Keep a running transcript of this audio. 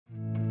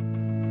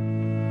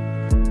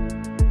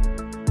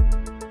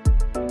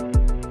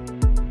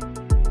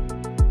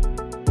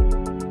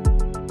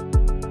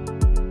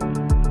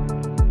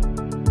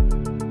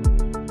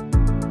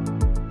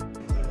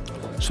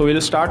So we'll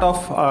start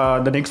off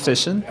the next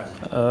session,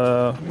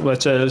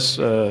 which is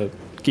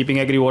keeping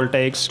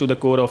agrivoltaics to the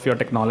core of your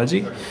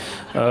technology.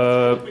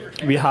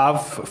 We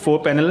have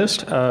 4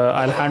 panelists.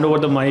 I'll hand over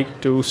the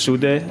mic to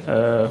Soodeh,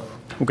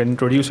 who can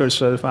introduce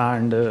herself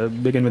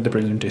and begin with the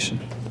presentation.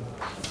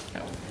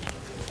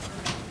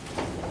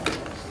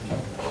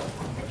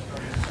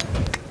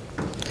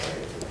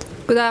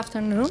 Good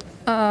afternoon.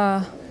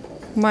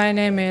 My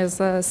name is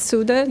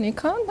Soodeh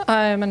Nikan.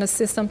 I am an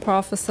assistant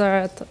professor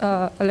at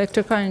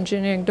Electrical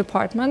Engineering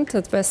Department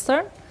at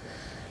Western.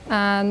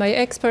 And my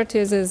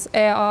expertise is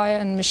AI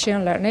and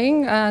machine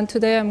learning. And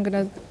today I'm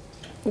going to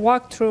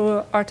walk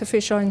through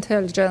artificial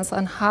intelligence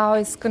and how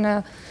it's going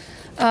to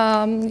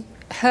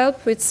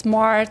help with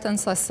smart and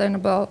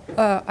sustainable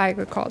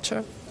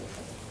agriculture.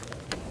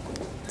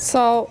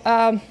 So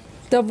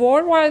the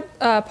worldwide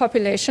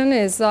population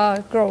is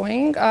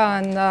growing,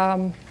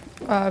 and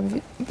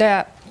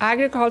the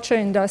agriculture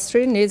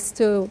industry needs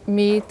to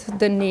meet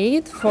the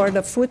need for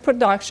the food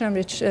production,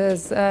 which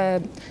is,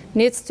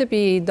 needs to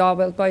be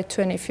doubled by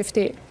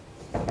 2050.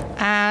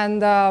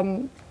 And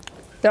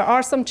there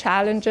are some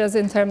challenges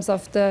in terms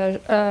of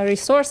the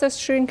resources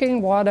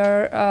shrinking,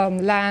 water,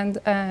 land,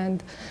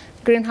 and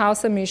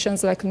greenhouse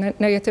emissions, like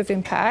negative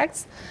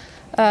impacts.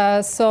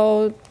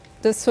 So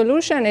the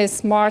solution is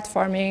smart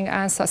farming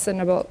and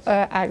sustainable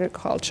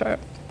agriculture.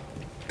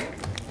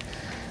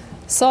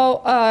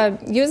 So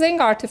using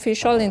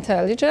artificial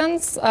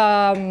intelligence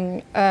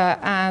and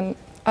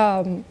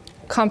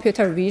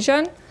computer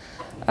vision,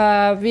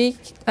 we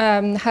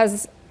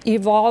has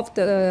evolved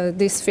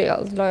this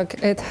field.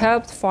 Like, it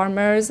helped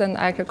farmers and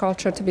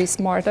agriculture to be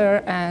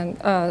smarter and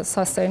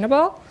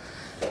sustainable.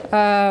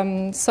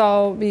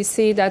 So we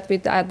see that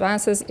with the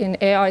advances in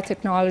AI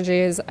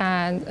technologies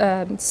and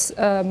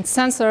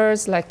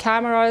sensors like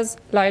cameras,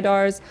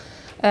 LiDARs,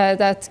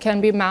 that can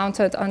be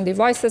mounted on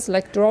devices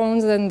like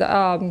drones and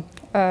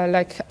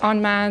like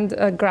unmanned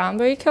ground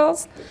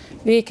vehicles,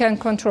 we can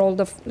control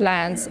the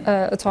lands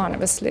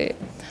autonomously.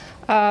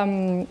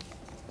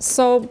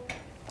 So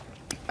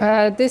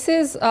this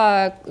is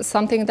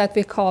something that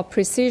we call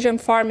precision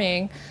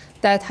farming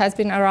that has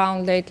been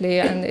around lately,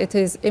 and it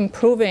is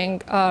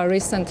improving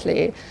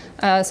recently.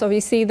 So we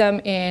see them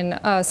in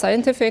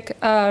scientific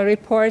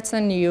reports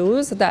and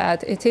news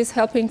that it is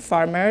helping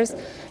farmers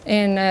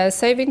in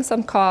saving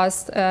some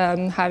costs,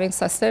 having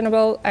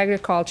sustainable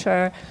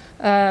agriculture,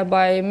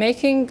 by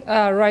making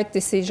right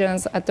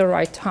decisions at the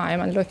right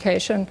time and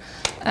location,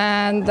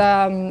 and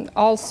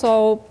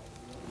also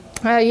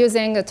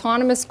using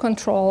autonomous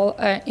control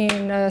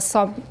in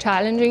some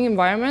challenging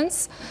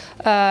environments,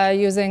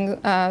 using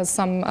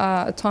some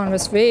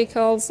autonomous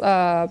vehicles,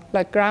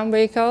 like ground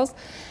vehicles.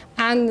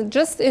 And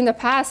just in the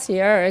past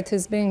year, it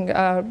has been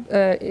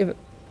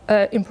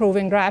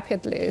improving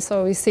rapidly.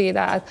 So we see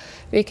that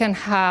we can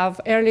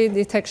have early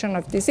detection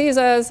of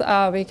diseases.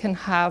 We can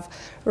have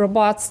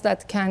robots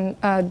that can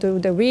do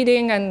the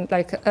weeding and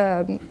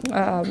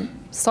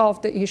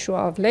solve the issue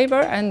of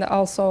labor. And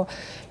also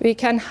we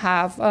can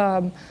have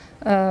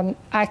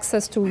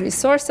access to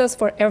resources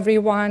for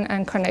everyone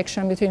and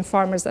connection between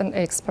farmers and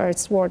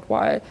experts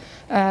worldwide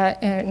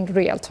in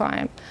real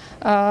time.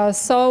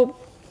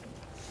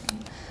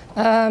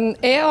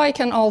 AI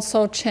can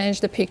also change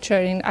the picture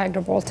in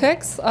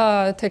agrivoltaics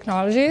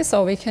technology,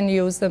 so we can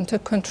use them to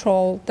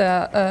control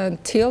the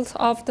tilt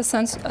of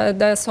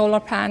the solar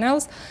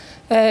panels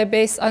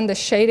based on the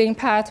shading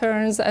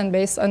patterns and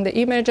based on the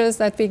images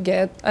that we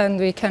get, and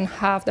we can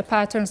have the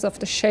patterns of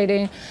the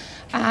shading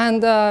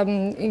and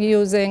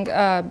using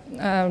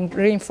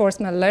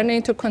reinforcement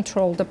learning to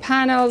control the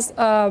panels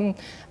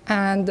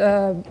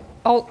and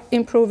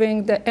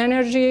improving the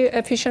energy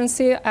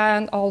efficiency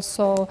and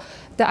also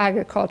the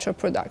agriculture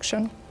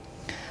production.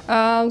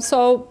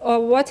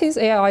 What is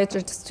AI?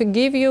 Just to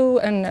give you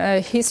a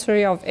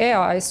history of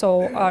AI,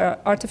 so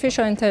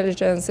artificial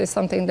intelligence is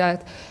something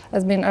that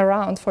has been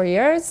around for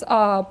years,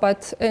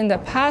 but in the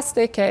past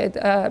decade,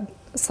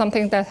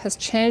 something that has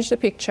changed the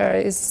picture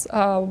is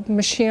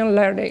machine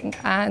learning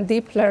and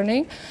deep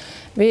learning,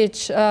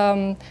 which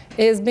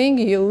is being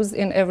used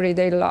in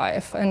everyday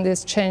life, and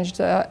this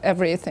changed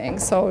everything.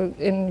 So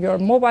in your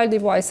mobile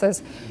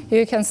devices,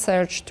 you can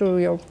search through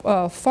your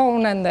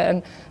phone and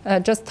then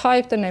just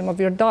type the name of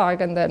your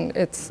dog, and then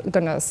it's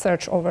going to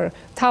search over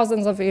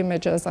thousands of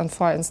images and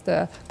finds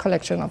the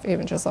collection of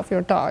images of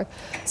your dog.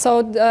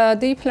 So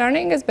deep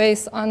learning is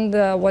based on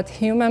what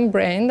human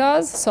brain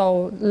does,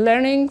 so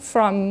learning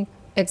from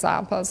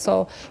examples.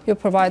 So you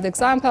provide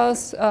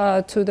examples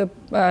to the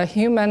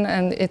human,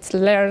 and it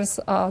learns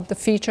the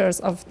features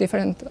of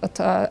different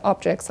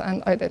objects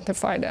and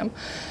identify them.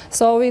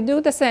 So we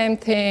do the same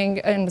thing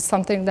in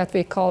something that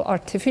we call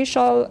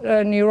artificial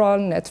neural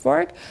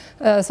network.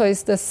 So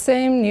it's the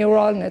same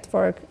neural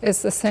network,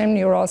 it's the same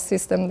neural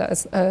system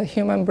that a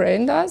human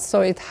brain does. So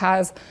it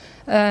has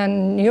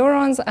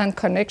neurons and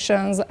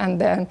connections,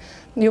 and then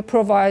you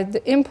provide the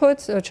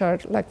inputs, which are,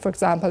 like, for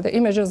example, the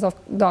images of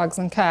dogs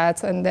and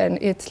cats, and then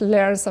it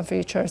learns some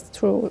features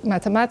through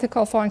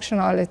mathematical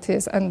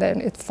functionalities, and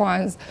then it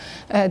finds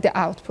the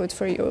output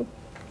for you.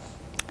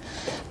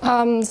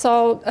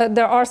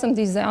 There are some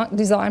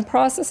design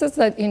processes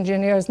that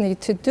engineers need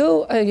to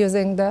do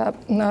using the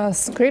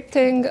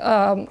scripting,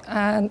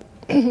 and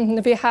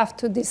we have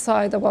to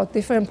decide about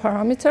different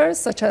parameters,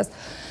 such as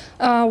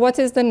what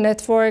is the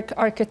network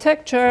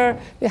architecture.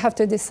 We have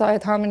to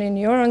decide how many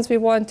neurons we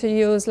want to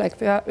use. Like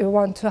we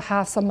want to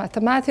have some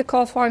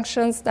mathematical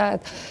functions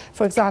that,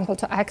 for example,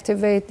 to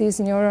activate these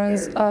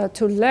neurons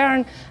to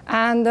learn,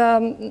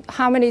 and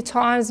how many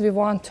times we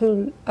want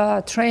to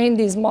train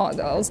these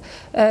models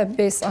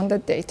based on the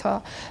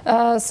data.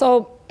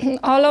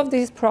 All of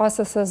these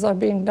processes are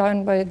being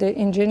done by the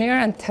engineer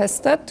and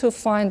tested to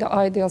find the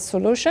ideal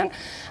solution.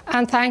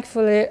 And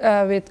thankfully,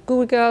 with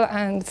Google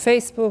and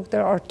Facebook,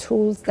 there are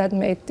tools that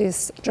make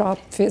this job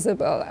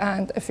feasible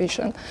and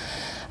efficient.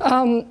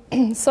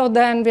 So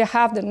then we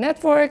have the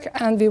network,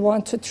 and we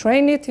want to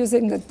train it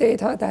using the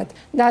data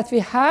that we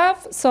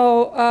have.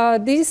 So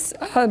this,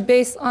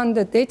 based on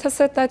the data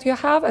set that you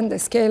have and the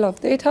scale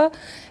of data,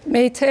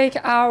 may take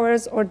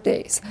hours or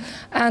days.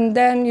 And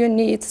then you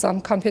need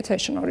some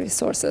computational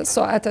resources.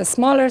 So at a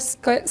smaller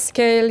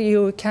scale,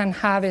 you can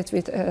have it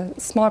with a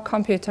small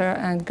computer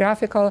and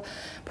graphical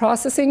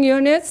processing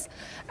units.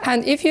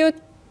 And if you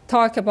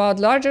talk about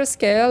larger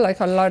scale, like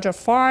larger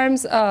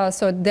farms,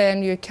 so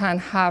then you can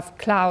have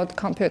cloud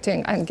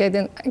computing and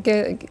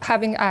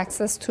having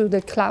access to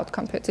the cloud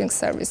computing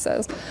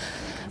services.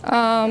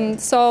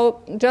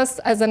 So just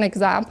as an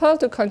example,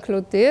 to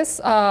conclude this,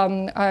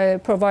 I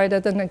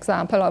provided an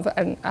example of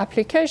an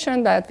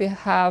application that we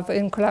have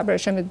in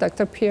collaboration with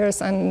Dr.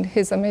 Pierce and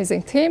his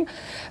amazing team.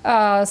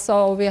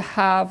 So we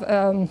have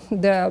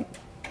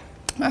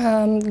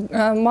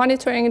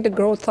monitoring the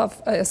growth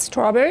of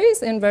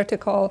strawberries in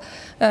vertical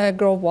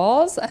grow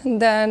walls.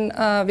 And then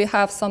we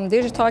have some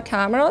digital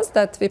cameras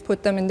that we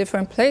put them in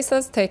different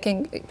places,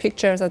 taking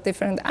pictures at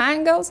different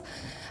angles.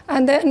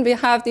 And then we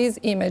have these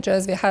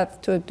images. We have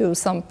to do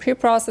some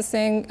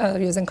pre-processing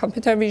using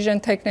computer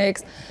vision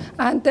techniques,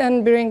 and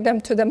then bring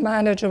them to the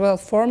manageable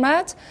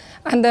format.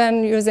 And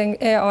then using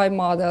AI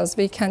models,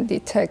 we can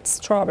detect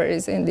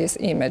strawberries in these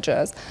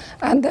images.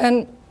 And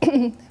then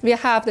we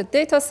have the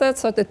data set,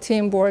 so the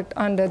team worked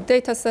on the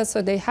data set,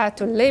 so they had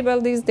to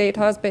label these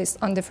data based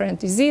on different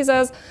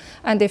diseases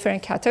and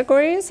different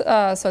categories.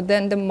 So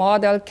then the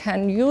model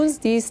can use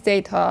these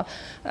data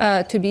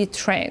to be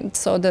trained.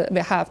 So we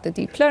have the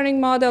deep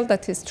learning model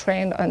that is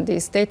trained on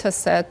this data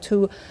set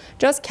to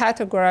just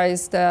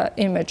categorize the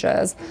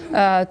images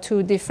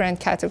to different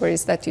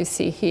categories that you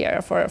see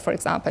here. For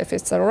example, if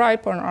it's a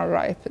ripe or not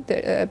ripe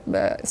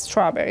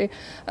strawberry.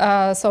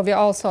 So we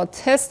also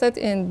tested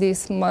in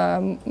this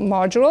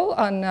module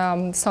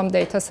on some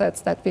data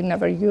sets that we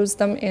never used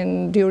them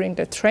in during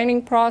the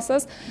training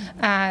process,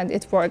 and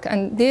it worked.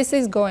 And this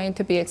is going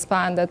to be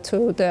expanded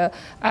to the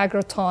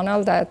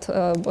agrotunnel that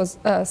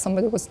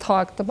somebody was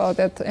talked about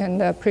it in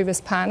the previous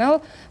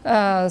panel.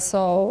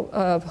 So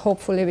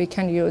hopefully we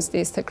can use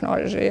this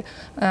technology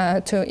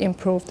to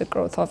improve the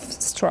growth of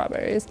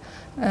strawberries.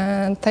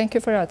 And thank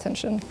you for your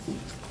attention.